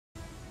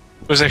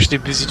was actually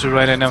busy to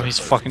write and now he's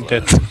fucking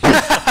dead.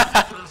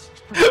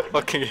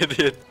 Fucking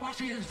idiot.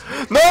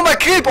 No, my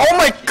creep! Oh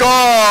my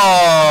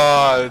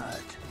god!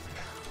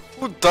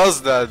 Who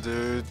does that,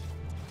 dude?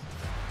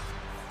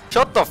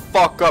 Shut the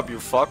fuck up, you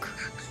fuck.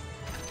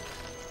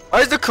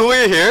 Why is the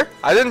courier here?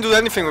 I didn't do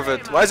anything with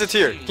it. Why is it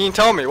here? Can you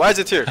tell me? Why is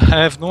it here?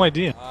 I have no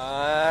idea.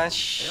 Ah,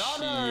 shit.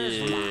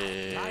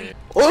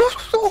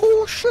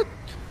 Oh, shit.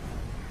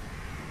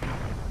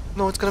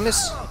 No, it's gonna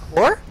miss.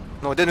 Or?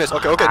 No, it didn't miss.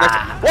 Okay, okay, next.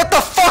 What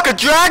the fuck, a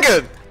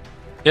dragon?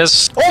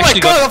 Yes. Oh my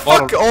god,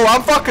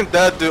 I'm fucking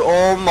dead, dude.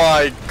 Oh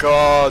my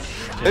god.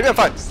 Maybe I'm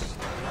fine.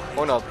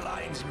 Or not.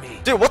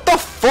 Dude, what the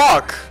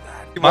fuck?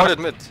 You might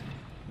admit.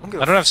 I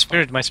don't have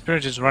spirit. My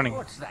spirit is running.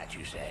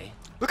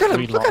 Look at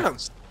him, look at him.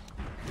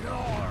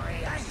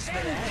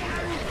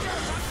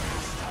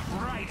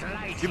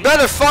 You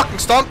better fucking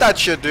stomp that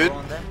shit, dude.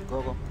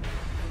 Go.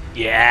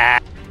 Yeah.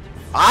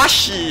 Ah,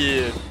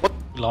 shit. What?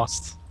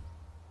 Lost.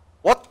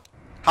 What?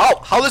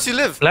 How does he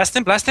live? Blast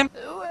him, blast him.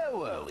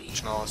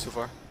 No, so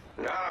far.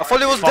 I thought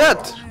he was dead.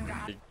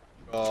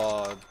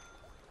 God.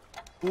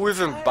 Who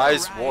even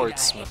buys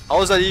wards, man?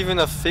 How is that even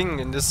a thing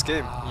in this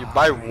game? You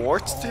buy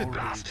wards, dude?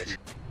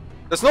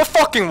 There's no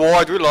fucking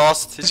ward, we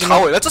lost. He's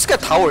towered. Let's just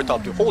get towered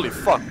up, dude. Holy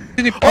fuck.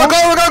 Oh my god,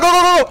 oh my god,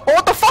 go! Oh,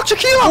 what the fuck,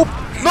 Shaquille?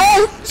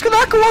 No! He's gonna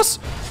echo us!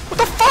 What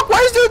the fuck? Why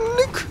is there a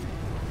nuke?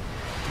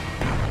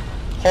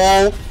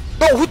 Oh.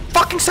 No, who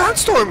fucking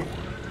sandstorm?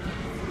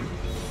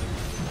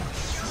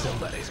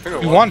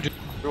 You won, dude.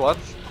 You what?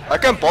 I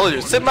can't bother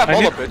you. Sip my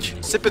bottle,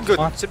 bitch. Sip it good.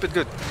 Sip it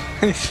good.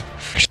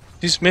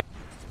 This man.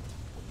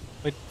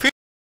 Wait.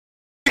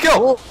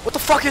 Kill! What the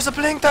fuck is a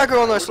blink dagger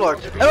on our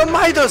slug? And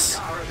Midas!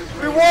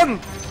 We won!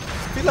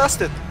 We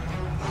lasted.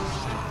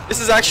 This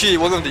is actually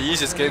one of the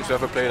easiest games we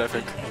ever played, I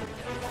think.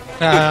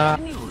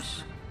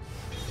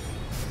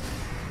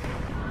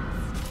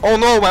 Oh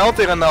no, my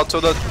ulti ran out, so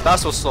the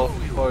dash was slow.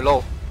 Or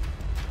low.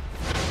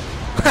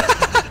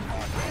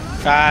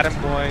 Got him,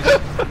 boys.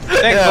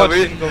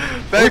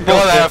 Thank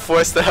God I have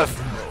 4 staff.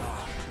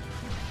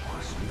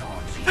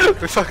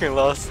 We fucking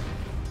lost.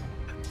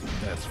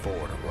 That's 4 in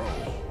a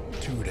row.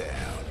 2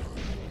 down.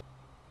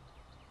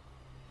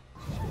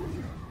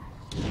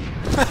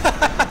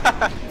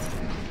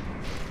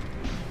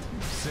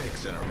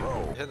 Six in a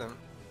row. Hit him.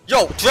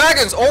 Yo,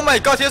 dragons! Oh my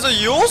god, he has a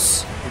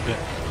use? Okay.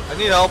 I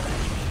need help.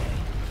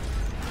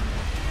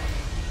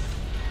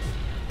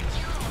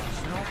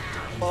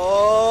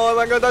 Oh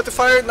my god, I have to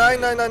fire 9.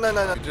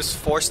 This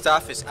 4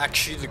 staff is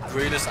actually the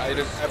greatest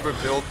item ever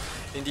built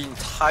in the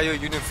entire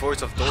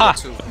universe of Dota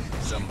 2.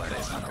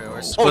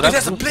 Oh, dude,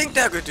 that's a blink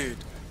dagger, dude!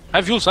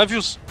 I've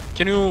used.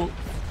 Can you...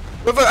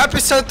 With an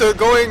epicenter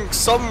going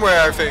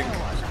somewhere, I think.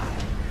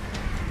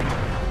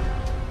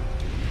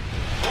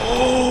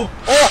 Oh!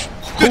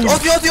 Dude,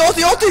 ulti!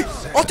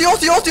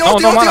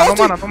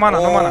 No mana.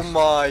 Oh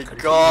my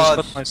god.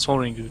 I just got my soul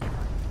ring, dude.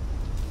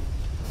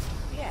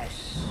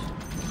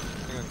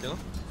 Kill him.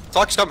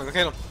 Slug's coming,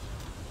 okay, him.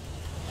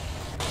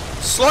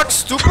 Slug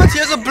stupid, he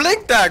has a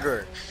blink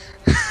dagger!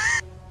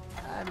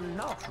 I'm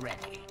not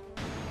ready.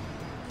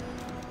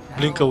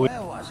 Blink away.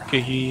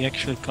 Okay, he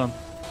actually can't.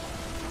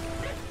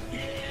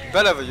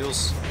 Better have a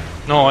use.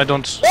 No, I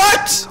don't.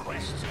 What?!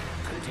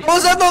 How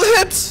was that not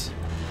hit?!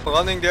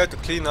 Running there to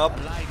clean up.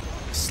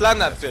 Slam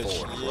that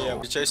bitch. Yeah,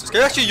 we chase this. Can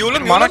you actually Yule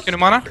him? Mana? Can you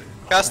mana?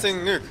 Casting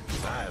nuke.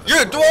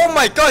 Yeah, oh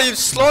my god, you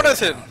slaughtered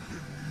him!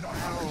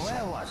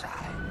 Where was I?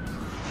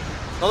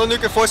 Another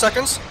nuke in 4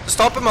 seconds.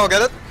 Stop him, I'll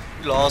get it.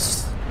 We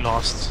lost.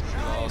 Lost.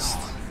 Lost.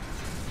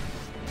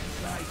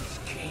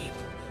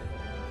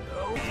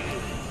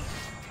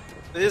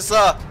 This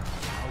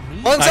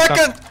 1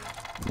 second!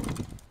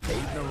 I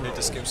hate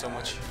this game so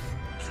much.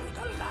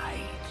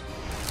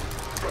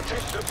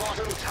 Protect the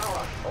bottom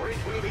tower, or it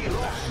will be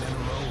lost.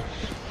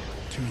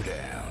 2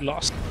 down.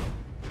 Lost.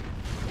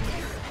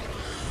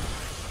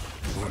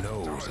 Who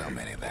knows how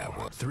many that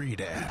was? 3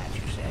 down.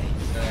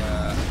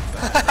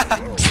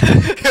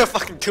 You're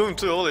fucking Doom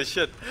too, holy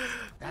shit.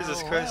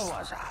 Jesus Christ. Where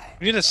was I?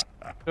 We need a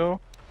go.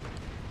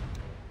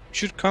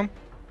 Should come.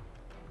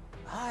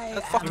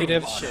 That fucking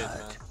have shit,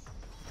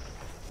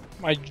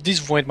 man. This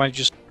void might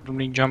just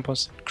randomly jump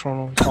us.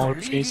 Chrono with our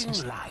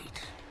faces.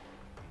 Light.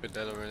 We're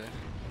dead already.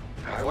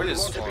 I What wouldn't is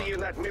want to far? be in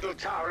that middle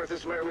tower at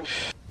this moment.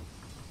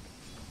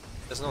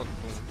 There's no.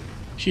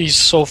 He's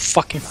so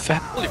fucking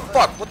fat. Holy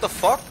fuck, what the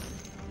fuck?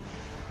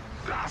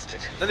 Blast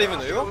it. That even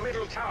Blast you? the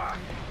middle tower.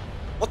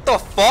 What the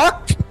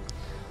fuck?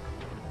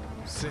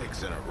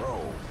 6 in a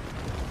row.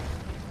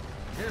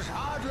 There's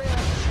hardly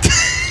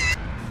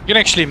You can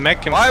actually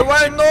mech him. Why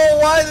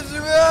did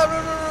you...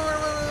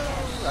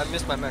 I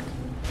missed my mech.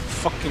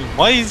 Fucking,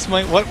 why is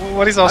my...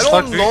 What is our I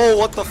slug don't doing? know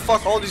what the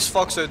fuck all these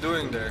fucks are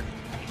doing there.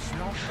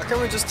 Why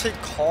can't we just take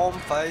calm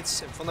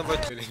fights in front of our...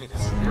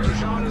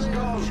 Roshan is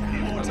gone.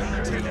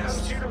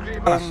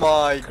 Oh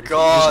my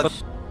god.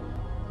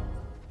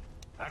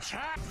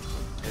 Attack!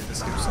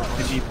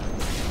 Did he...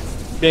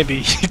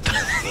 Maybe.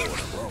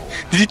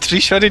 Did he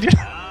 3-shotted you?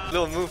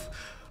 Little move.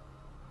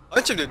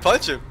 Punch him, dude,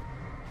 punch him.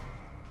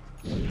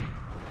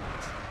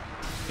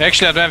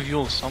 Actually, I don't have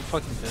heals. I'm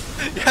fucking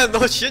dead. Yeah,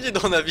 no shit, you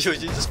don't have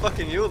heals. You just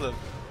fucking heal them.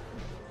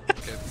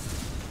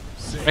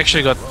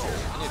 Actually, got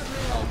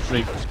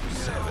raped.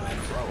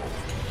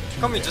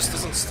 How come he just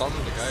doesn't stun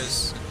the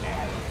guys?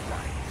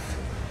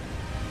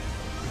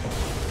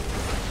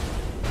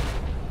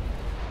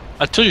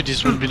 I told you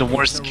this would be the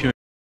worst Q.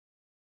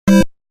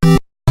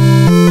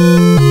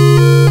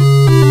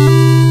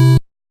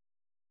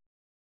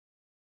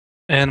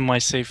 And my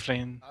safe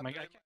lane. My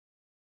guy